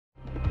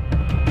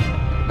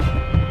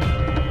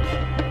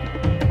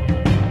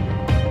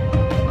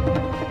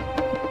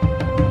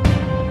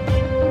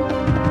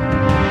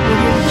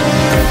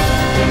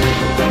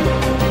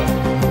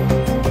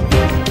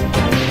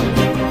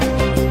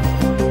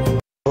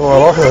Oh, I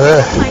like it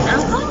there.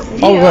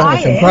 I'm going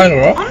to complain,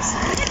 alright?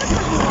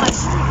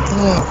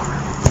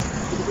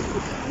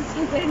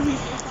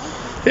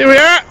 Here we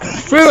are,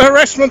 further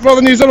harassment by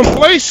the New Zealand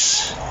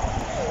Police.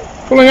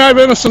 Pulling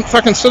over innocent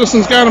fucking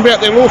citizens going about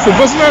their lawful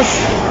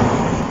business.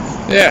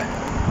 Yeah.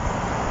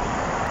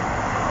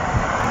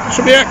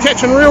 Should be out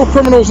catching real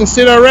criminals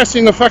instead of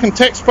harassing the fucking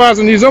taxpayers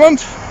in New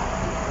Zealand.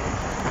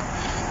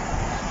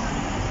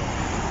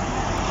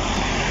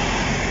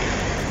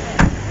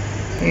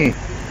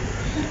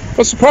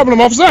 What's the problem,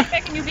 officer?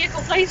 Back in your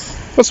vehicle, please.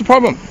 What's the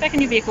problem? Back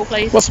in your vehicle,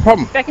 please. What's the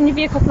problem? Back in your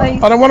vehicle,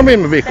 please. I don't want to be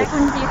in my vehicle. Back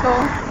in your vehicle.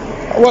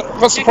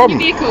 What's the problem?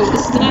 Back in your vehicle.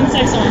 This is an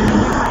unsafe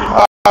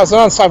zone. It's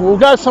unsafe. We'll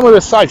go somewhere where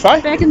it's safe,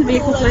 eh? Back in the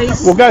vehicle,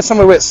 please. We'll go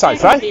somewhere where it's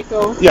safe, Back eh? in the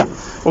vehicle. Yeah.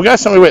 We'll go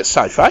somewhere where it's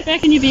safe, eh?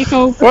 Back in your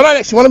vehicle. Well, I don't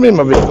actually want to be in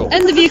my vehicle.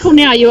 In the vehicle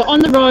now. You are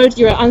on the road.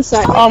 You are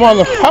unsafe. I'm on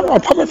a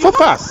public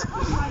footpath.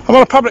 I'm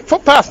on a public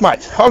footpath,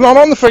 mate. I'm not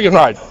on the friggin'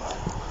 road.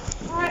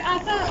 Alright,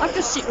 Arthur. I've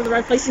just checked with the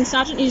road policing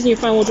sergeant using your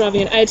phone while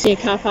driving an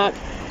ATM car park.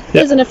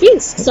 There's an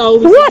offence, so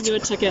we'll send you a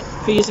ticket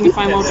for using your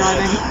phone while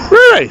driving.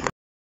 Really?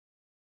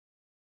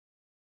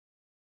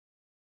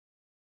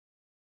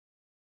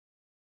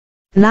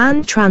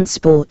 Land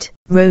Transport,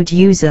 Road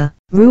User,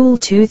 Rule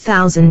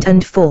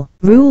 2004,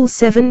 Rule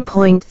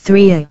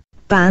 7.30,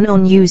 Ban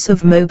on use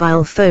of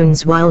mobile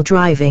phones while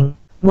driving.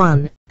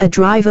 1. A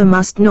driver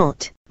must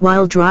not,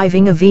 while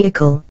driving a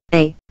vehicle,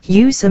 A.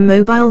 Use a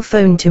mobile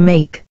phone to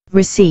make,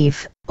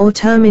 receive, or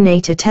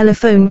terminate a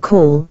telephone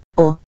call,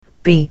 or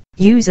B.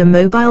 Use a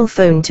mobile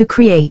phone to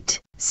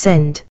create,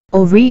 send,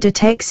 or read a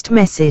text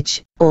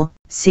message, or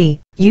C.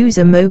 Use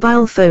a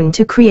mobile phone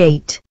to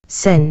create,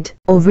 send,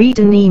 or read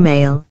an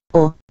email,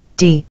 or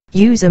D.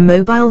 Use a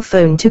mobile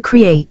phone to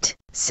create,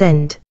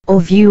 send, or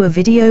view a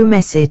video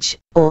message,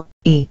 or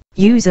E.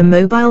 Use a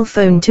mobile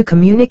phone to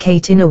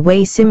communicate in a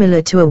way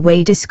similar to a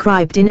way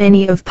described in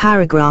any of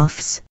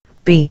paragraphs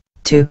B,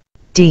 2,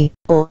 D,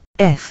 or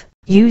F.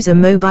 Use a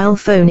mobile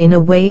phone in a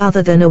way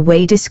other than a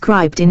way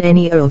described in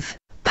any of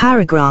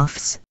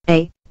paragraphs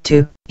A,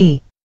 2,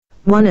 E.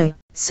 1.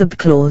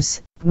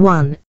 Subclause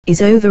 1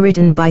 is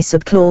overridden by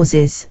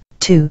subclauses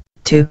 2,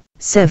 2,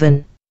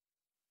 7.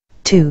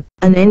 2.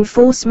 An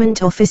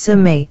enforcement officer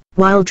may,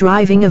 while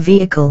driving a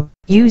vehicle,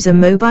 use a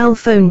mobile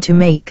phone to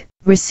make,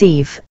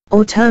 receive,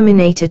 or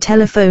terminate a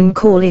telephone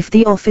call if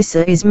the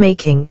officer is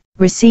making,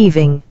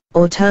 receiving,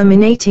 or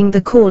terminating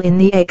the call in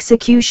the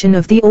execution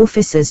of the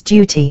officer's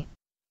duty.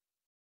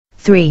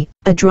 3.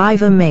 A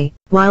driver may,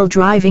 while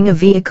driving a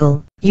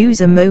vehicle,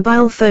 use a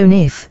mobile phone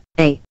if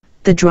A.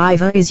 The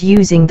driver is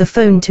using the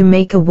phone to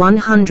make a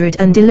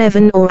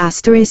 111 or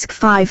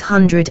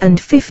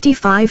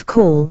 *555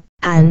 call,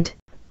 and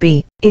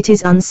B. It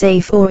is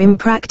unsafe or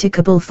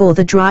impracticable for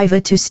the driver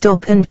to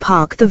stop and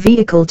park the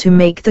vehicle to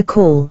make the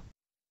call.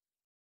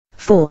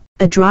 4.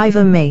 A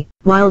driver may,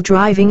 while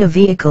driving a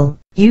vehicle,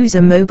 use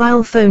a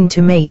mobile phone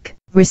to make,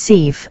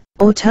 receive,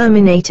 or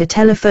terminate a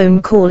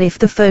telephone call if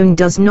the phone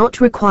does not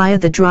require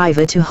the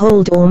driver to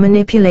hold or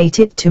manipulate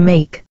it to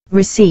make,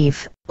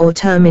 receive, or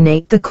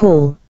terminate the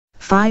call.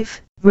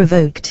 5.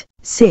 Revoked.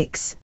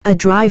 6. A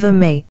driver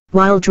may,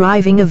 while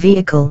driving a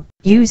vehicle,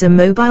 use a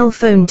mobile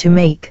phone to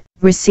make,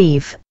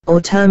 receive, or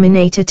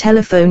terminate a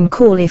telephone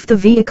call if the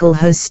vehicle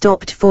has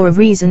stopped for a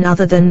reason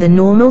other than the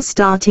normal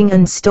starting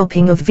and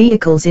stopping of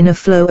vehicles in a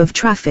flow of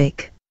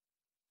traffic.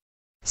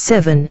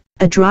 7.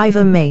 A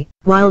driver may,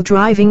 while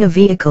driving a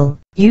vehicle,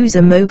 use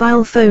a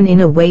mobile phone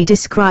in a way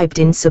described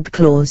in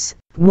subclause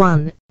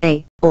 1,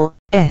 A, or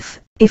F,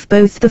 if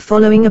both the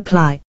following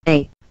apply: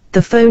 A.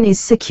 The phone is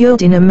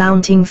secured in a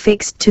mounting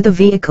fixed to the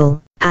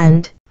vehicle,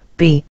 and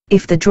B.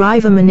 If the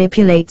driver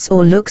manipulates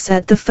or looks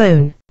at the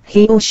phone,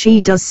 he or she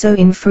does so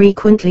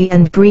infrequently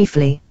and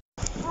briefly.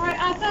 Alright,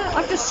 Arthur,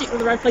 I've just checked with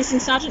the road policing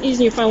sergeant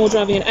using your phone while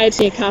driving an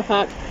ATM car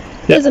park.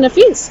 There's an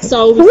offence,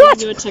 so we'll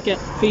send you a ticket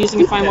for using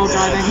your phone while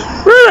driving.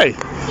 Really?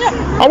 Yep.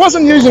 I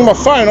wasn't using my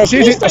phone. I was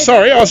using I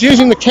was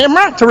using the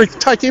camera to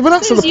take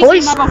evidence of the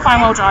police. Mobile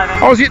phone while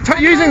driving. I was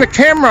using the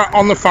camera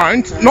on the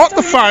phone, not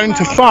the phone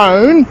to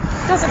phone.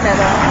 Doesn't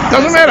matter.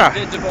 Doesn't matter.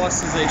 That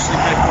device is actually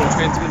capable of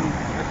transmitting.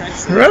 Okay,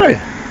 so Really?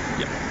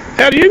 Yep.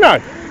 How do you know?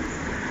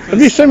 Have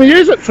you seen me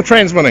use it for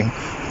transmitting?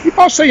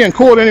 I'll see you in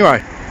court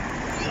anyway.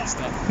 Good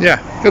stuff.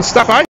 Yeah, good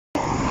stuff, eh?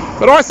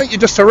 But I think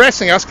you're just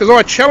harassing us because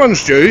I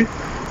challenged you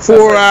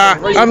for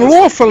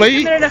unlawfully.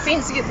 You committed an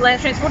offence against the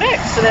Land Transport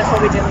Act, so that's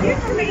what we're dealing with.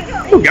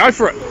 We'll go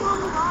for it.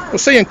 We'll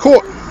see you in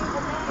court.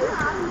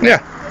 Yeah,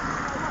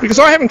 because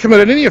I haven't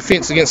committed any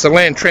offence against the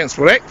Land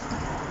Transport Act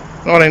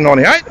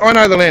 1998. I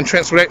know the Land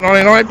Transport Act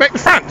 1998 back to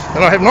front,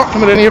 and I have not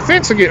committed any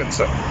offence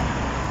against it.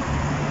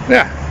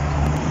 Yeah.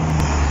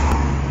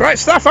 Great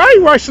stuff, eh?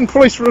 Wasting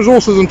police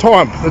resources and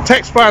time. The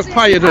taxpayers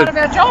pay you to. Part of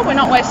our job, we're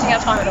not wasting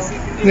our time at all.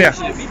 Yeah.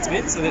 So that's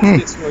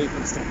why you've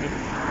been stopped.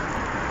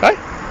 Hey?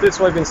 That's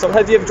why you've been stopped.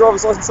 Hey, do you have a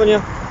driver's license on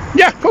you?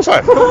 Yeah, of course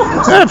I have.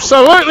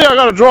 Absolutely, I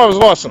got a driver's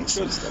license.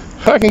 Good stuff.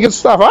 Fucking good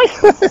stuff, eh?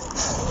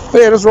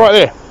 There it is, right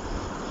there.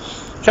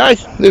 Okay,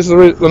 there's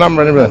the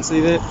number and everything.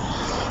 See that?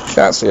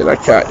 Can't see it.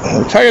 Okay,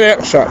 we'll take it out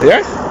and shut it,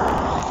 yeah?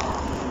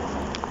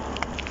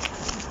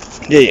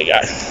 There you go.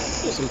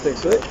 Awesome,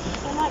 thanks for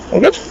that. All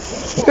good?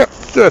 Yep,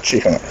 do a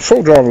check on it.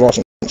 Full driver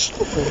licence.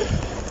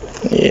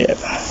 Yeah,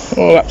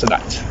 all up to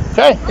date.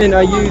 Okay. And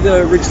are you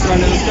the registered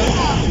owner of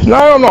this car?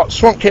 No, I'm not.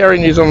 Swamp Carry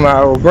New Zealand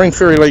or Green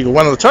Ferry Legal,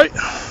 one of the two.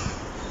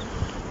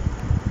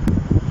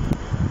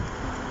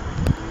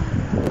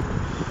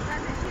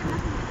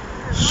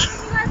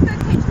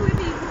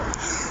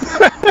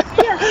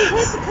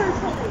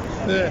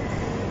 Yeah.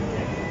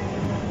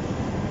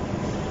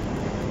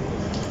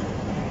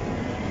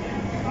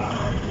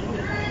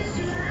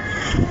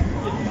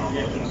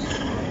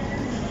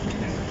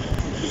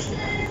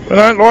 We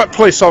don't like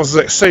police officers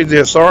that exceed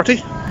their authority.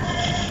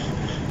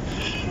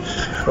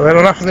 We've had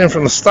enough of them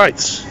from the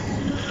States.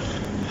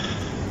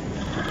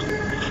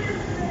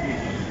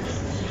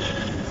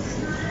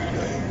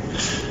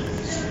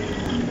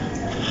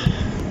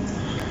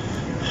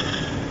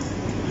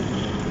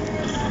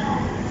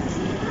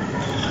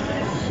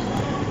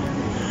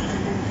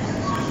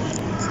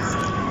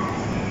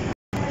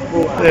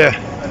 Yeah.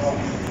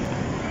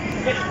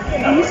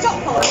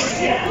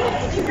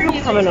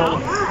 Coming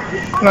on.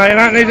 No, you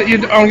don't need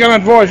it. I'm going to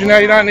advise you now,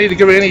 you don't need to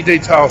give her any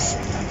details.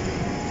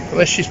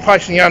 Unless she's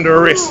placing you under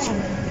arrest.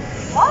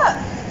 What?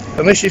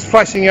 Unless she's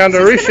placing you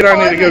under arrest, you don't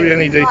need to give you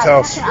any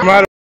details.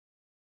 Motor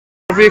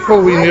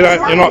vehicle,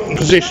 you're not in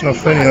possession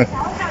of anything.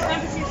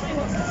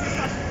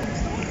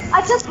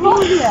 I just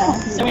got here.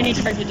 So we need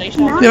to bring the details.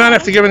 You don't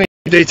have to give any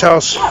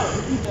details.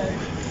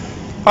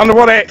 Under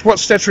what act, what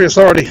statutory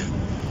authority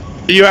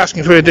are you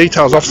asking for her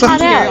details, officer? I'm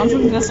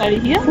talking to this lady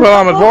here. Well,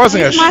 I'm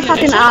advising her. My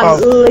fucking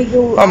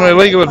legal. I'm a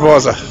legal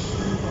advisor.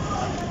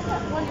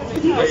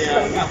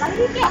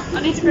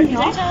 I need to bring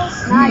the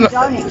details. No, you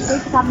don't actually,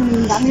 because I haven't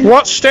even done anything.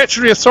 What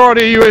statutory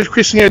authority are you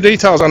requesting her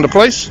details under,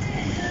 please?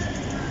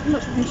 I'm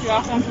not talking to you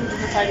after, I'm talking to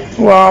this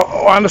lady. Well,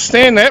 I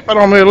understand that, but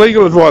I'm a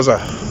legal advisor.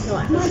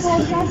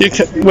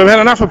 We've had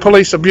enough of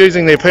police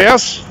abusing their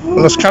powers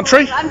in this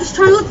country. I'm just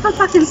trying to look for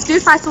fucking stir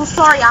fry sauce.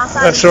 Sorry, ass.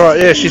 That's all right,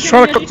 yeah, she's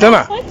trying to cook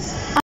dinner.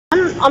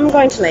 I'm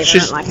going to leave.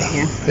 She's- I don't like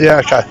it here. Yeah,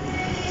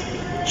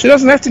 okay. She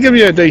doesn't have to give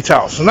you her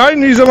details. No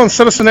New Zealand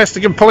citizen has to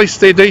give police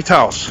their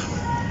details.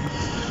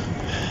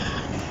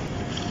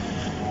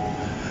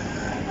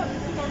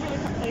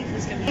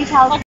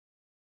 Details.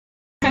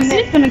 I'm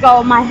just going to go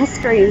on my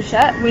history and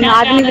shit when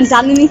I haven't even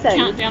done anything.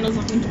 Countdown is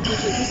looking to put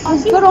it.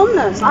 I'm good on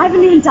this. I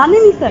haven't even done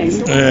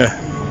anything. Yeah,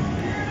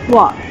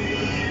 What?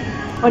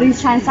 What are you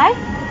trying to say?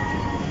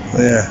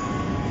 yeah.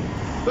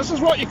 This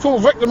is what you call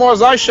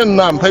victimisation,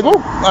 people.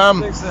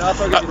 Thanks,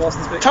 Otho, get your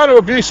license back. Total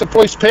abuse of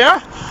police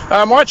power.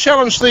 I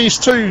challenged these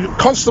two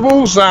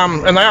constables,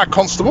 and they are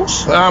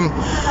constables,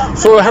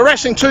 for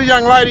harassing two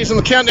young ladies in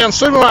the Countdowns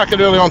supermarket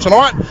early on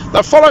tonight.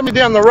 They followed me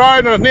down the road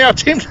and are now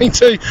attempting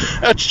to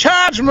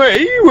charge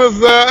me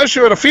with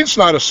issue an offence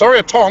notice, sorry,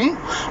 a TON,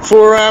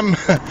 for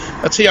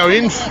a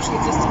TON.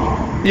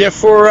 Yeah,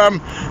 for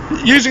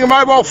using a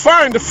mobile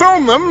phone to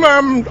film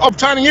them,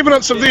 obtaining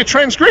evidence of their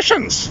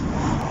transgressions.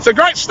 So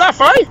great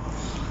stuff, eh?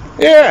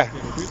 Yeah.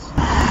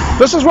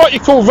 This is what you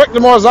call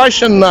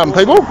victimisation,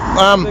 people.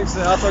 Thanks,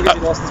 Otho, get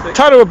your license back.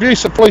 Total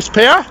abuse of police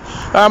power.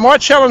 I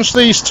challenged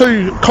these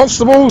two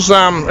constables,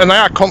 and they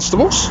are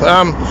constables,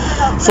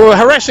 for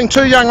harassing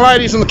two young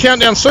ladies in the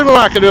Countdowns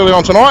supermarket early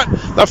on tonight.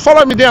 They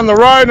followed me down the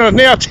road and are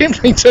now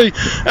attempting to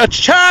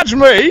charge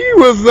me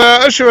with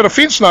issue an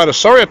offence notice,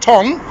 sorry, a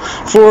TON,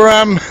 for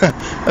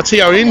a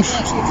TON.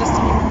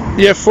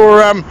 Yeah, for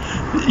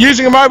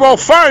using a mobile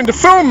phone to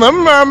film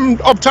them,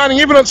 obtaining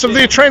evidence of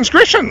their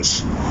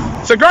transgressions.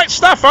 So great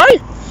stuff, eh?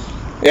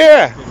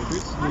 Yeah.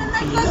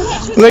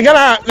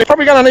 They're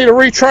probably gonna need a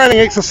retraining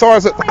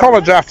exercise at the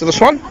college after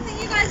this one.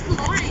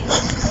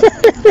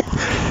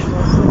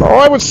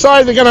 I would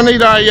say they're gonna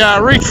need a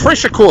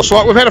refresher course,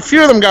 like we've had a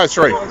few of them go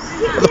through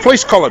at the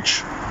police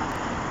college,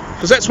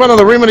 because that's one of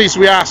the remedies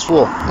we ask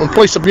for when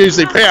police abuse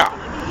their power.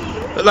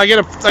 That they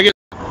get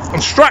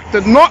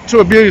instructed not to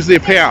abuse their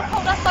power.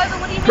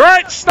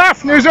 Great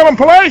stuff, New Zealand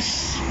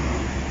Police!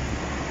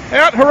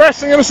 Out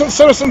harassing innocent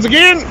citizens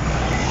again,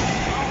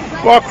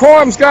 while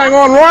crime's going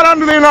on right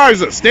under their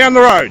noses, down the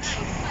road.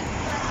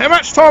 How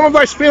much time have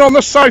they spent on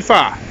this so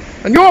far?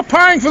 And you're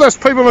paying for this,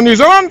 people in New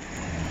Zealand?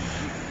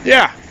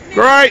 Yeah,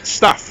 great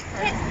stuff.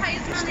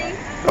 Taxpayers' money.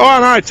 Oh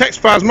no,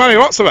 taxpayers' money,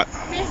 lots of it.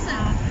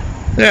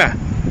 Yeah.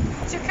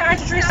 What's your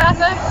current address,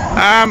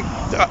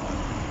 Arthur?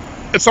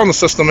 It's on the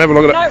system, have a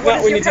look at it. No, what Well,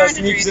 is we your need to current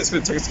ask you because address? that's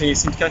where the tickets can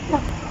use. Okay.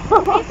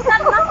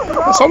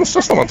 It's on the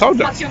system, I told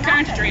you. What's your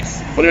current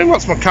address? What do you mean,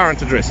 what's my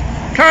current address?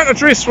 Current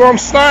address where I'm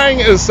staying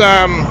is,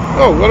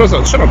 oh, what is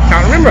it? Shit, I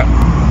can't remember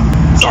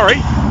it. Sorry.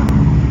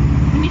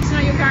 You need to know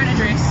your current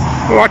address.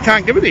 Well, I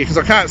can't give it to you because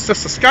I can't, it's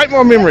just escaped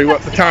my memory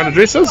what the current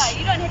address is.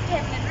 You don't have to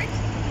have an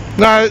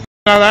address.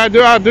 No, I do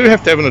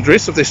have to have an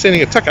address if they're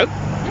sending a ticket.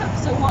 Yeah,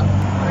 so what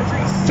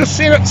address? Just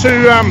send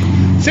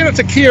it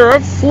to care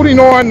of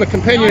 49 the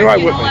Companion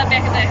Road, You're not Whitby. allowed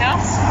back at that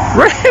house.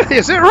 Really?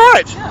 Is that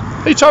right? Yeah.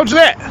 Who told you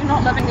that? You're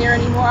not living there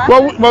anymore, are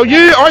you? Well,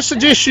 I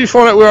suggest you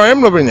find out where I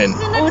am living then.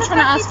 Well, we're trying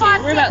to ask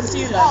you, whereabouts do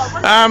you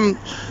live?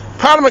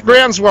 Parliament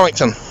Grounds,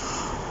 Wellington.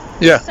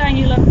 Yeah, Saying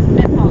you live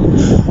at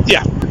Parliament.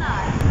 yeah.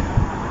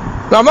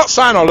 No, I'm not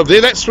saying I live there.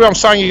 That's where I'm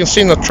saying you can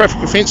send the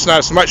traffic offence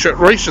notice to make sure it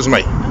reaches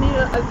me. I need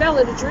a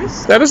valid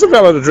address. That is a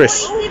valid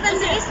address.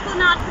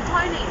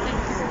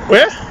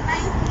 Where?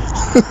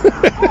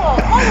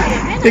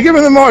 You're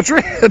giving them my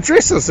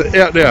addresses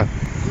out there.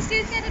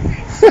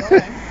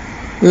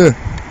 Yeah.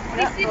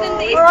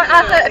 Alright,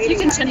 Arthur, if you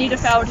continue to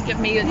fail to give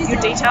me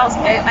your details,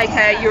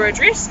 aka your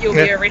address, you'll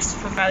be arrested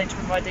for failing to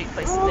provide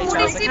police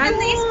details, okay?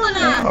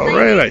 Oh,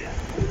 really?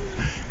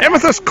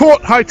 Amethyst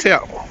Court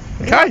Hotel.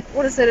 Okay?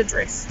 What is that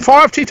address?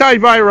 5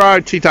 Tite Bay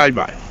Road, Tite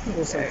Bay.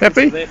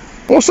 Happy?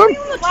 Awesome?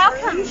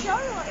 Welcome.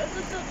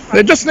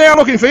 They're just now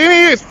looking for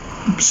any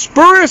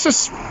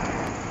spurious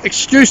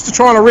excuse to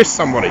try and arrest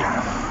somebody.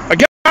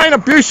 Again,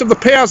 abuse of the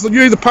powers that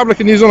you, the public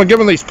of New Zealand, are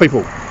giving these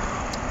people.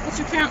 What's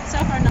your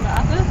cell phone number,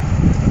 Arthur?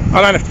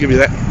 I don't have to give you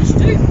that. Yes, you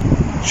do.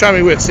 Show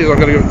me where it says I've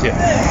got to give it to you.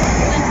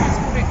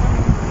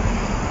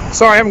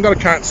 Sorry, I haven't got a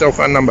current cell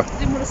phone number.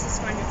 Then what is this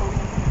phone you're holding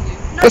in front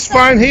of you? This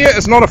phone here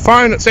is not a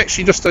phone, it's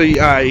actually just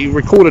a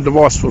recorder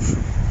device for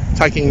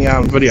taking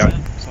video.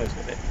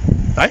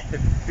 Hey?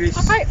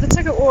 Okay, the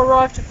ticket will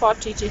arrive to 5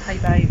 TT Hay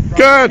Bay.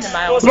 Good.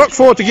 Look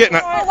forward to getting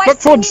it. Look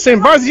forward to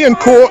seeing both of you in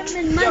court,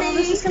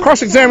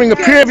 cross-examining the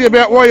pair of you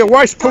about why you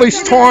waste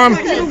police time.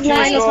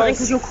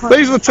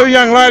 These are the two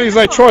young ladies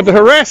they tried to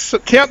harass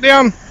at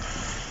Countdown.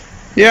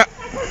 Yeah.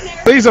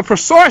 These are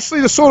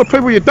precisely the sort of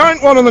people you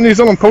don't want in the New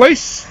Zealand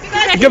Police.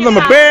 You give them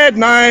a bad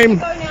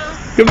name.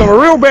 Give them a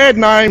real bad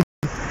name.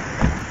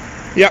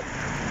 Yep.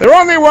 They're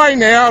on their way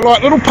now,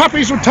 like little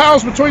puppies with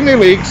tails between their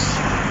legs.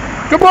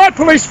 Goodbye,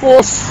 police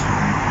force.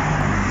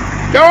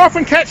 Go off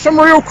and catch some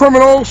real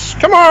criminals.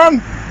 Come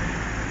on.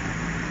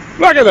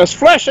 Look at this,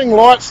 flashing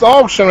lights, the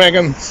old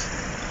shenanigans.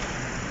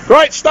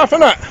 Great stuff,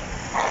 isn't it?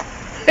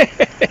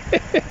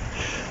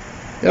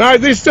 You know,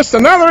 there's just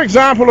another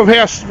example of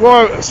how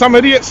why some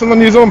idiots in the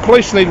New Zealand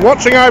Police need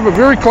watching over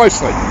very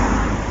closely.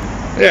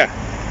 Yeah.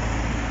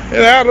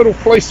 There they are, little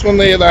policemen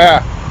there they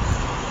are.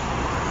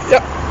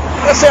 Yep,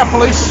 that's our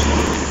police.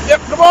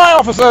 Yep, goodbye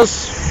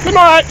officers. Good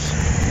night.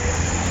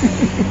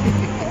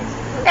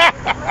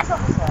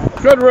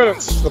 Good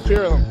riddance, the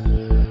pair of them.